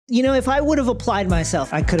if I would have applied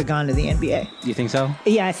myself, I could have gone to the NBA. You think so?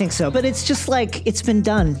 Yeah, I think so. But it's just like, it's been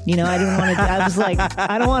done. I didn't want to, I was like,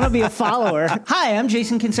 I don't want to be a follower. Hi, I'm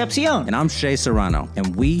Jason Concepcion. And I'm Shea Serrano.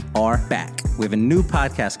 And we are back. We have a new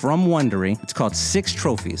podcast from Wondery. It's called Six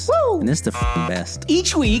Trophies. Woo! And it's the best.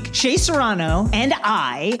 Each week, Shea Serrano and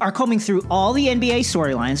I are combing through all the NBA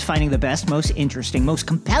storylines, finding the best, most interesting, most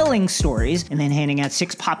compelling stories, and then handing out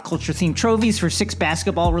 6 pop culture themed trophies for 6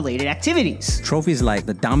 basketball related activities. Trophies like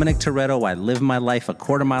the Dominic Toretto I Live My Life a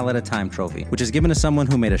Quarter Mile at a Time trophy, which is given to someone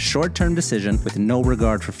who made a short-term decision with no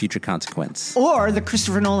regard for future consequence. Or the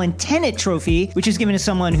Christopher Nolan Tenet trophy, which is given to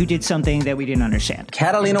someone who did something that we didn't understand.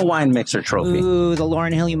 Catalina Wine Mixer trophy. Ooh, the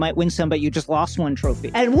Lauryn Hill, you might win some, but you just lost one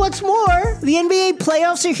trophy. And what's more, the NBA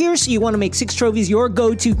playoffs are here, so you want to make Six Trophies your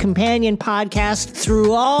go-to companion podcast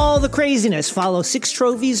through all the craziness. Follow Six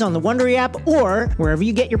Trophies on the Wondery app or wherever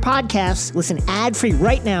you get your podcasts. Listen ad-free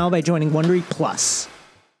right now by joining Wondery Plus.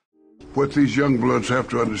 What these young bloods have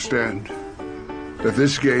to understand, that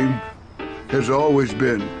this game has always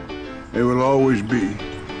been and will always be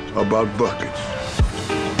about buckets.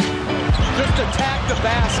 Just attack the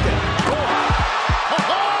basket.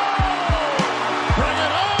 Bring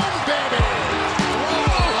it on, baby.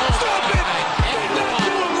 Stop it. Not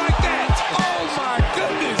do it like that. Oh, my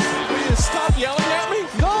goodness. Will you stop yelling at me?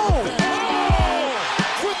 No.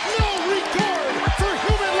 With no regard for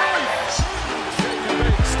human life.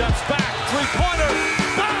 Steps back. Three-pointer.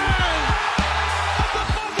 Bang!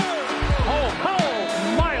 Oh,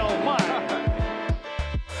 my, oh, my.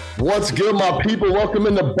 What's good, my people? Welcome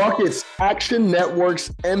into Buckets, Action Network's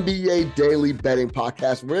NBA Daily Betting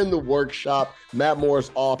Podcast. We're in the workshop. Matt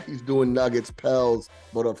Moore's off. He's doing Nuggets, Pels.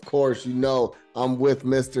 But of course, I'm with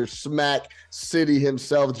Mr. Smack City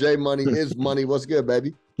himself. J Money is money. What's good,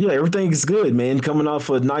 baby? Yeah, everything's good, man. Coming off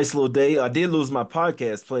a nice little day. I did lose my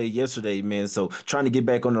podcast play yesterday, man. So trying to get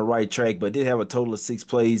back on the right track, but did have a total of 6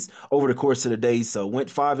 plays over the course of the day. So went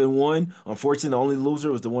 5-1. Unfortunately, the only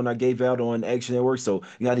loser was the one I gave out on Action Network. So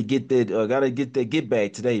you got to get that get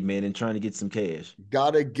back today, man, and trying to get some cash.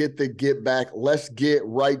 Got to get the get back. Let's get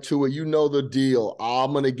right to it. You know the deal.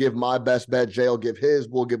 I'm going to give my best bet. Jay will give his.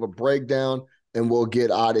 We'll give a breakdown, and we'll get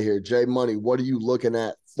out of here. J Money, what are you looking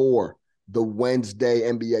at for the Wednesday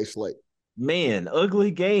NBA slate? Man,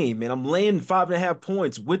 ugly game, man. I'm laying 5.5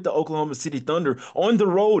 points with the Oklahoma City Thunder on the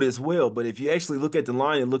road as well. But if you actually look at the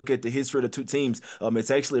line and look at the history of the two teams,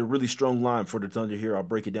 it's actually a really strong line for the Thunder here. I'll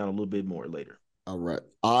break it down a little bit more later. All right.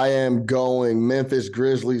 I am going Memphis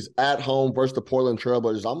Grizzlies at home versus the Portland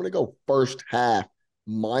Trailblazers. I'm going to go first half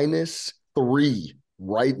 -3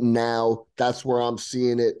 right now. That's where I'm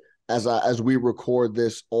seeing it as we record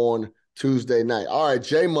this on Tuesday night. All right,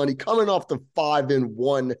 J Money, coming off the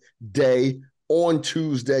 5-1 day on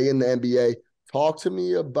Tuesday in the NBA. Talk to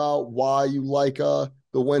me about why you like the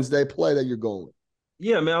Wednesday play that you're going with.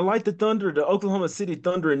 Yeah, man, I like the Thunder, the Oklahoma City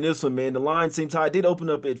Thunder in this one, man. The line seems high. It did open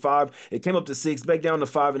up at 5. It came up to 6, back down to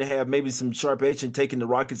 5.5. Maybe some sharp action taking the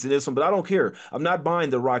Rockets in this one, but I don't care. I'm not buying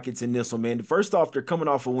the Rockets in this one, man. First off, they're coming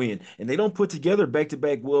off a win, and they don't put together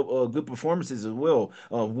back-to-back good performances as well.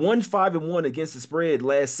 1-5-1 against the spread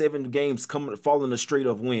last 7 games, falling a straight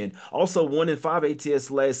up win. Also 1-5 ATS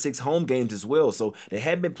last 6 home games as well. So they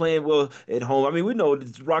haven't been playing well at home. I mean, we know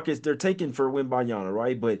the Rockets, they're taking for Wembanyama,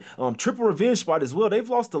 right? But triple revenge spot as well. They've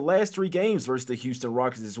lost the last 3 games versus the Houston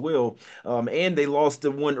Rockets as well. And they lost the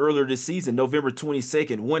one earlier this season, November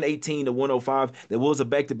 22nd, 118-105. There was a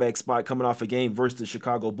back-to-back spot coming off a game versus the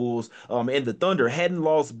Chicago Bulls. And the Thunder hadn't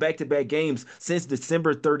lost back-to-back games since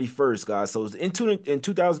December 31st, guys. So in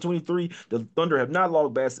 2023, the Thunder have not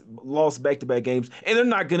lost back-to-back games, and they're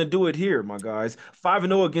not going to do it here, my guys.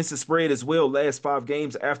 5-0 against the spread as well, last 5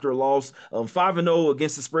 games after a loss. 5-0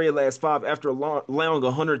 against the spread last 5 after allowing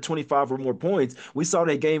 125 or more points. We saw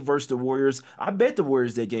that game versus the Warriors. I bet the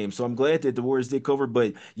Warriors that game, so I'm glad that the Warriors did cover.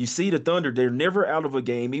 But you see the Thunder, they're never out of a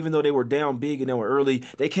game. Even though they were down big and they were early,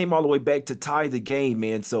 they came all the way back to tie the game,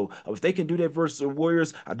 man. So if they can do that versus the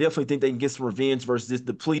Warriors, I definitely think they can get some revenge versus this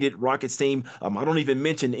depleted Rockets team. I don't even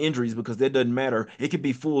mention injuries because that doesn't matter. It could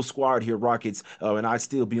be full squad here, Rockets, and I'd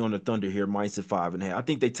still be on the Thunder here, -5.5. I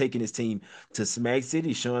think they're taking this team to Smack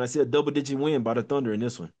City, Sean. I see a double-digit win by the Thunder in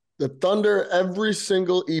this one. The Thunder every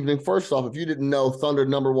single evening. First off, if you didn't know, Thunder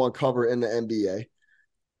 #1 cover in the NBA.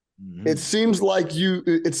 Mm-hmm. It seems like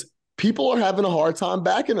people are having a hard time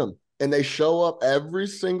backing them, and they show up every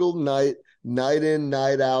single night in,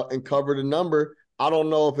 night out, and cover the number. I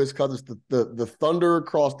don't know if it's because it's the Thunder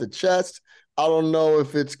across the chest. I don't know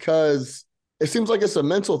if it's because it seems like it's a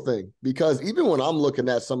mental thing, because even when I'm looking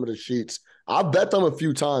at some of the sheets, I bet them a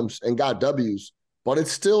few times and got W's. But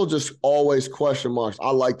it's still just always question marks.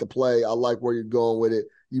 I like the play. I like where you're going with it.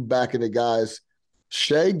 you backing the guys.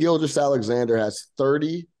 Shai Gilgeous-Alexander has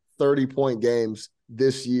 30-point games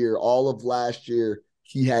this year. All of last year,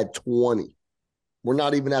 he had 20. We're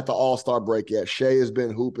not even at the All-Star break yet. Shai has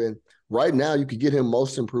been hooping. Right now, you could get him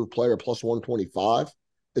most improved player plus 125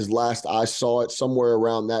 is last I saw it, somewhere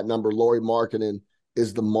around that number. Lauri Markkanen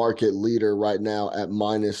is the market leader right now at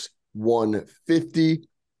minus 150.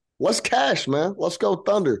 Let's cash, man. Let's go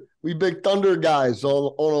Thunder. We big Thunder guys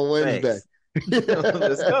on a Wednesday.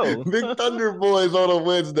 Let's go. Big Thunder boys on a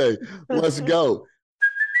Wednesday. Let's go.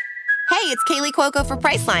 Hey, it's Kaylee Cuoco for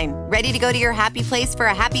Priceline. Ready to go to your happy place for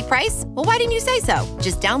a happy price? Well, why didn't you say so?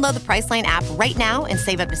 Just download the Priceline app right now and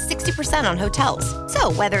save up to 60% on hotels.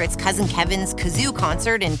 So whether it's Cousin Kevin's Kazoo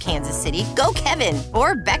Concert in Kansas City, go Kevin,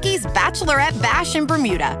 or Becky's Bachelorette Bash in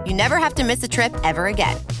Bermuda, you never have to miss a trip ever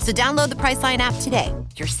again. So download the Priceline app today.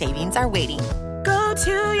 Your savings are waiting. Go to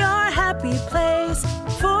your happy place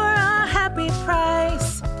for a happy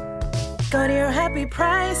price. Go to your happy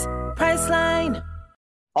price, Priceline.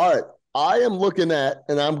 All right. I am looking at,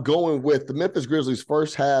 and I'm going with the Memphis Grizzlies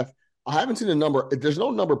first half. I haven't seen a number. There's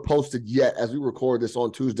no number posted yet as we record this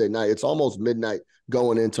on Tuesday night. It's almost midnight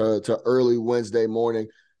going into early Wednesday morning.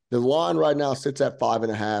 The line right now sits at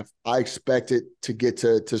 5.5. I expect it to get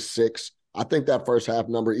to 6. I think that first half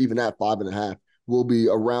number, even at 5.5, will be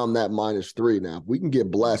around that -3. Now, if we can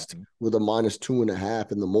get blessed with a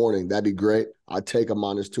 -2.5 in the morning, that'd be great. I'd take a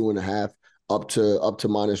 -2.5. Up to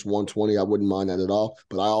 -120. I wouldn't mind that at all.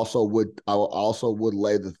 But I also would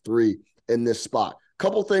lay the 3 in this spot.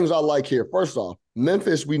 Couple things I like here. First off,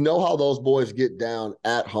 Memphis, we know how those boys get down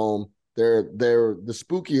at home. They're the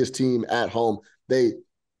spookiest team at home.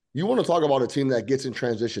 You want to talk about a team that gets in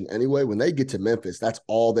transition anyway. When they get to Memphis, that's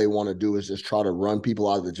all they want to do is just try to run people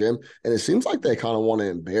out of the gym. And it seems like they kind of want to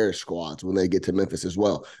embarrass squads when they get to Memphis as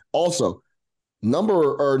well. Also,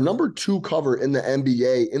 number 2 cover in the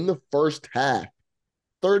NBA in the first half,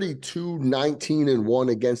 32-19-1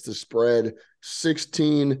 against the spread,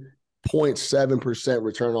 16.7%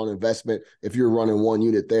 return on investment. If you're running one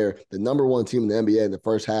unit there, the number 1 team in the NBA in the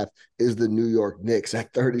first half is the New York Knicks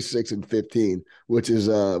at 36-15, which is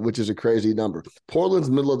a crazy number. Portland's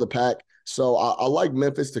middle of the pack. So I like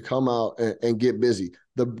Memphis to come out and get busy.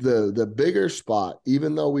 The bigger spot,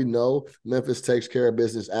 even though we know Memphis takes care of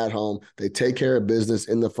business at home, they take care of business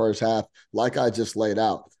in the first half, like I just laid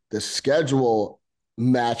out. The schedule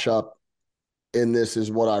matchup in this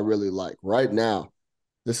is what I really like. Right now,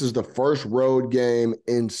 this is the first road game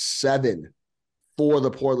in 7 for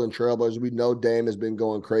the Portland Trailblazers. We know Dame has been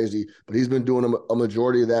going crazy, but he's been doing a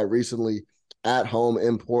majority of that recently at home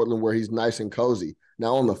in Portland where he's nice and cozy.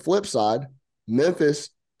 Now, on the flip side, Memphis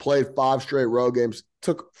played 5 straight road games,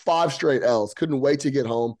 took 5 straight L's, couldn't wait to get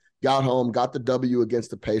home, got the W against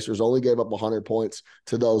the Pacers, only gave up 100 points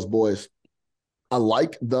to those boys. I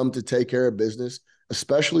like them to take care of business,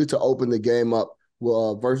 especially to open the game up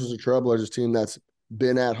versus a Trailblazers team that's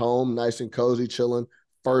been at home, nice and cozy, chilling.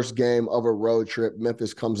 First game of a road trip,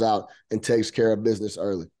 Memphis comes out and takes care of business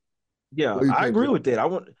early. Yeah, I agree with that. I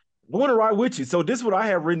want to ride with you. So this is what I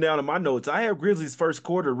have written down in my notes. I have Grizzlies first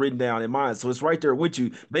quarter written down in mine. So it's right there with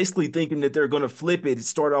you, basically thinking that they're going to flip it and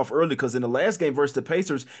start off early because in the last game versus the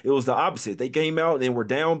Pacers, it was the opposite. They came out and were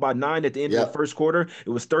down by 9 at the end of the first quarter.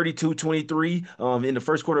 It was 32-23 in the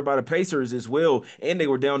first quarter by the Pacers as well. And they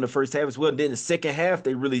were down the first half as well. And then the second half,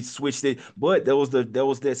 they really switched it. But that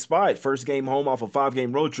was that spot. First game home off a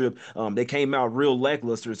 5-game road trip. They came out real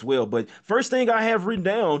lackluster as well. But first thing I have written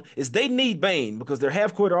down is they need Bane because their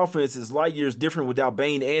half-court offense is light years different without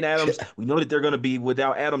Bane and Adams. We know that they're going to be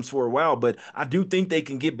without Adams for a while, but I do think they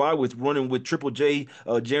can get by with running with Triple J,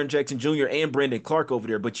 Jaren Jackson Jr., and Brandon Clark over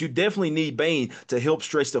there. But you definitely need Bane to help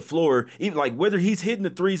stretch the floor, even like whether he's hitting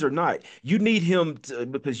the threes or not. You need him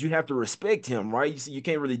because you have to respect him, right? You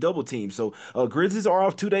can't really double team. So Grizzlies are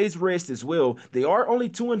off 2 days rest as well. They are only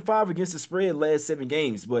 2-5 against the spread last 7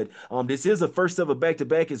 games, but this is the first of a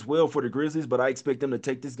back-to-back as well for the Grizzlies. But I expect them to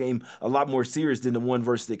take this game a lot more serious than the one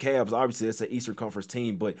versus the Cavs. Obviously, it's an Eastern Conference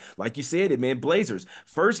team, but like you said, Blazers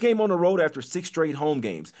first game on the road after 6 straight home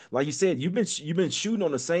games. Like you said, you've been shooting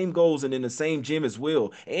on the same goals and in the same gym as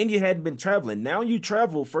well, and you hadn't been traveling. Now you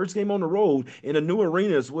travel first game on the road in a new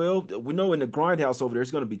arena as well. We know in the grindhouse over there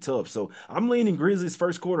it's going to be tough. So I'm leaning Grizzlies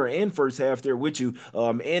first quarter and first half there with you.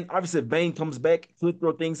 And obviously, if Bane comes back, could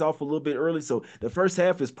throw things off a little bit early. So the first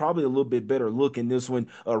half is probably a little bit better look in this one.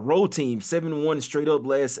 Road team 7-1 straight up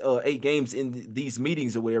last 8 games in these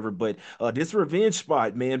meetings or whatever. whatever. But this revenge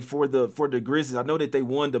spot, man, for the Grizzlies. I know that they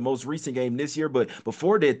won the most recent game this year, but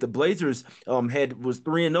before that, the Blazers was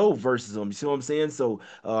 3-0 versus them. You see what I'm saying? So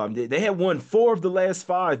they had won 4 of the last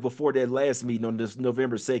 5 before that last meeting on this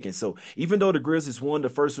November 2nd. So even though the Grizzlies won the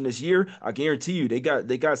first one this year, I guarantee you they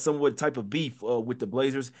got somewhat type of beef with the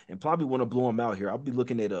Blazers and probably want to blow them out here. I'll be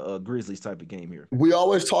looking at a Grizzlies type of game here. We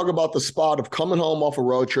always talk about the spot of coming home off a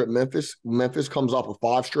road trip. Memphis comes off of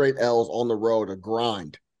 5 straight L's on the road, a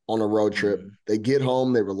grind on a road trip. Mm-hmm. They get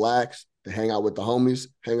home, they relax, they hang out with the homies,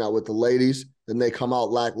 hang out with the ladies, then they come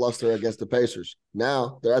out lackluster against the Pacers.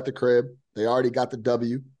 Now they're at the crib. They already got the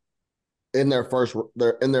W in their first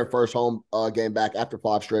home game back after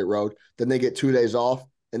 5 straight road. Then they get 2 days off,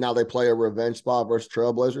 and now they play a revenge spot versus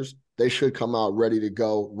Trailblazers. They should come out ready to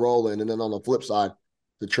go, rolling. And then on the flip side,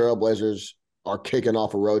 the Trailblazers are kicking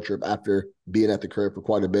off a road trip after being at the crib for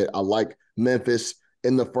quite a bit. I like Memphis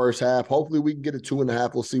in the first half. Hopefully we can get a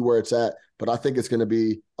 2.5. We'll see where it's at. But I think it's going to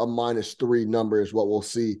be a -3 number is what we'll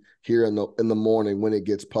see here in the morning when it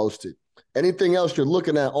gets posted. Anything else you're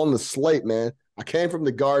looking at on the slate, man? I came from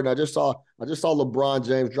the Garden. I just saw LeBron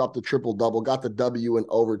James drop the triple-double, got the W in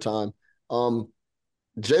overtime.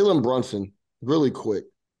 Jalen Brunson, really quick,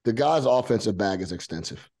 the guy's offensive bag is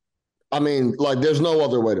extensive. I mean, like, there's no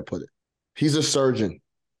other way to put it. He's a surgeon.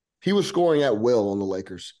 He was scoring at will on the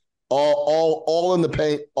Lakers. All in the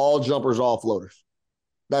paint, all jumpers, all floaters.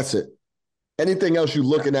 That's it. Anything else you're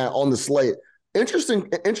looking at on the slate? Interesting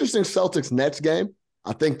Celtics Nets game.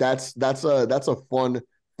 I think that's a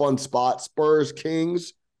fun spot. Spurs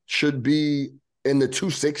Kings should be in the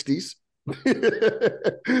 260s.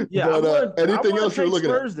 Yeah, but anything else you're looking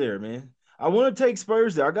Spurs at? there, man. I want to take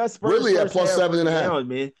Spurs there. I got Spurs really at plus 7.5,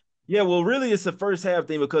 man. Yeah, well, really, it's the first half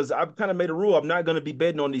thing because I've kind of made a rule. I'm not going to be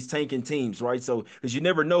betting on these tanking teams, right? So, because you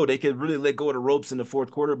never know, they could really let go of the ropes in the fourth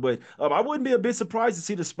quarter. But I wouldn't be a bit surprised to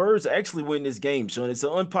see the Spurs actually win this game, Sean. It's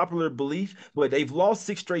an unpopular belief, but they've lost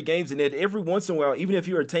 6 straight games, and that every once in a while, even if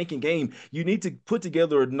you're a tanking game, you need to put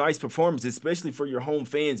together a nice performance, especially for your home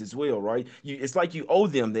fans as well, right? It's like you owe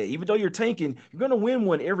them that. Even though you're tanking, you're going to win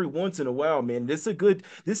one every once in a while, man. This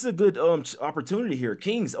is a good opportunity here.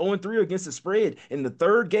 Kings 0-3 against the spread in the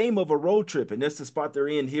 3rd game of a road trip, and that's the spot they're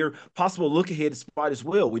in here. Possible look-ahead spot as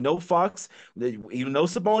well. We know Fox, even though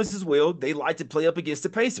Sabonis as well, they like to play up against the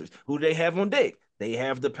Pacers. Who do they have on deck? They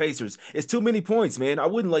have the Pacers. It's too many points, man. I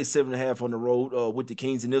wouldn't lay 7.5 on the road with the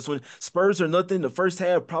Kings in this one. Spurs are nothing. The first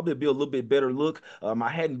half probably be a little bit better look. I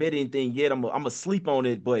hadn't bet anything yet. I'm asleep on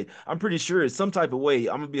it, but I'm pretty sure in some type of way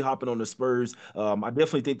I'm gonna be hopping on the Spurs. I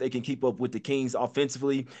definitely think they can keep up with the Kings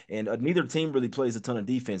offensively, and neither team really plays a ton of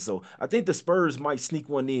defense. So I think the Spurs might sneak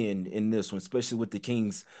one in this one, especially with the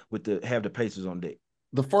Kings have the Pacers on deck.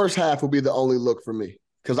 The first half will be the only look for me,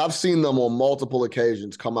 because I've seen them on multiple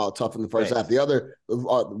occasions come out tough in the first half. The other,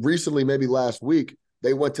 recently, maybe last week,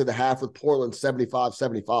 they went to the half with Portland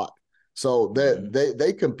 75-75. So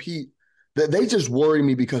they compete. They just worry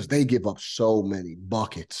me because they give up so many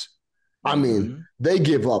buckets. I mean, they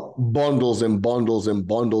give up bundles and bundles and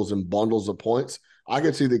bundles and bundles of points. I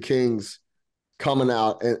could see the Kings coming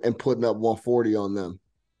out and putting up 140 on them.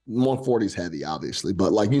 140 is heavy, obviously,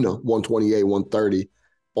 but 128, 130.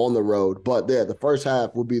 On the road. But yeah, the first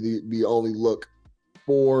half will be the only look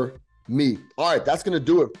for me. All right, that's going to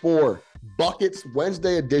do it for Buckets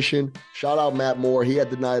Wednesday edition. Shout out Matt Moore. He had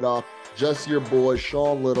the night off. Just your boy,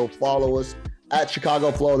 Sean Little. Follow us at Chicago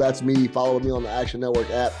Flow. That's me. Follow me on the Action Network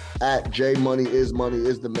app at J Money is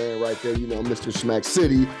the man right there. You know, Mr. Smack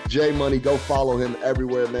City. J Money. Go follow him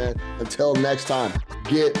everywhere, man. Until next time,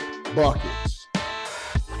 get buckets.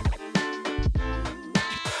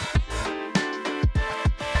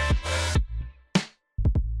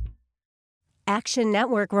 Action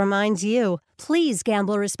Network reminds you, please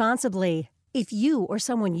gamble responsibly. If you or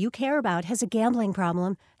someone you care about has a gambling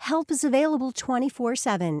problem, help is available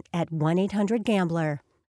 24/7 at 1-800-GAMBLER.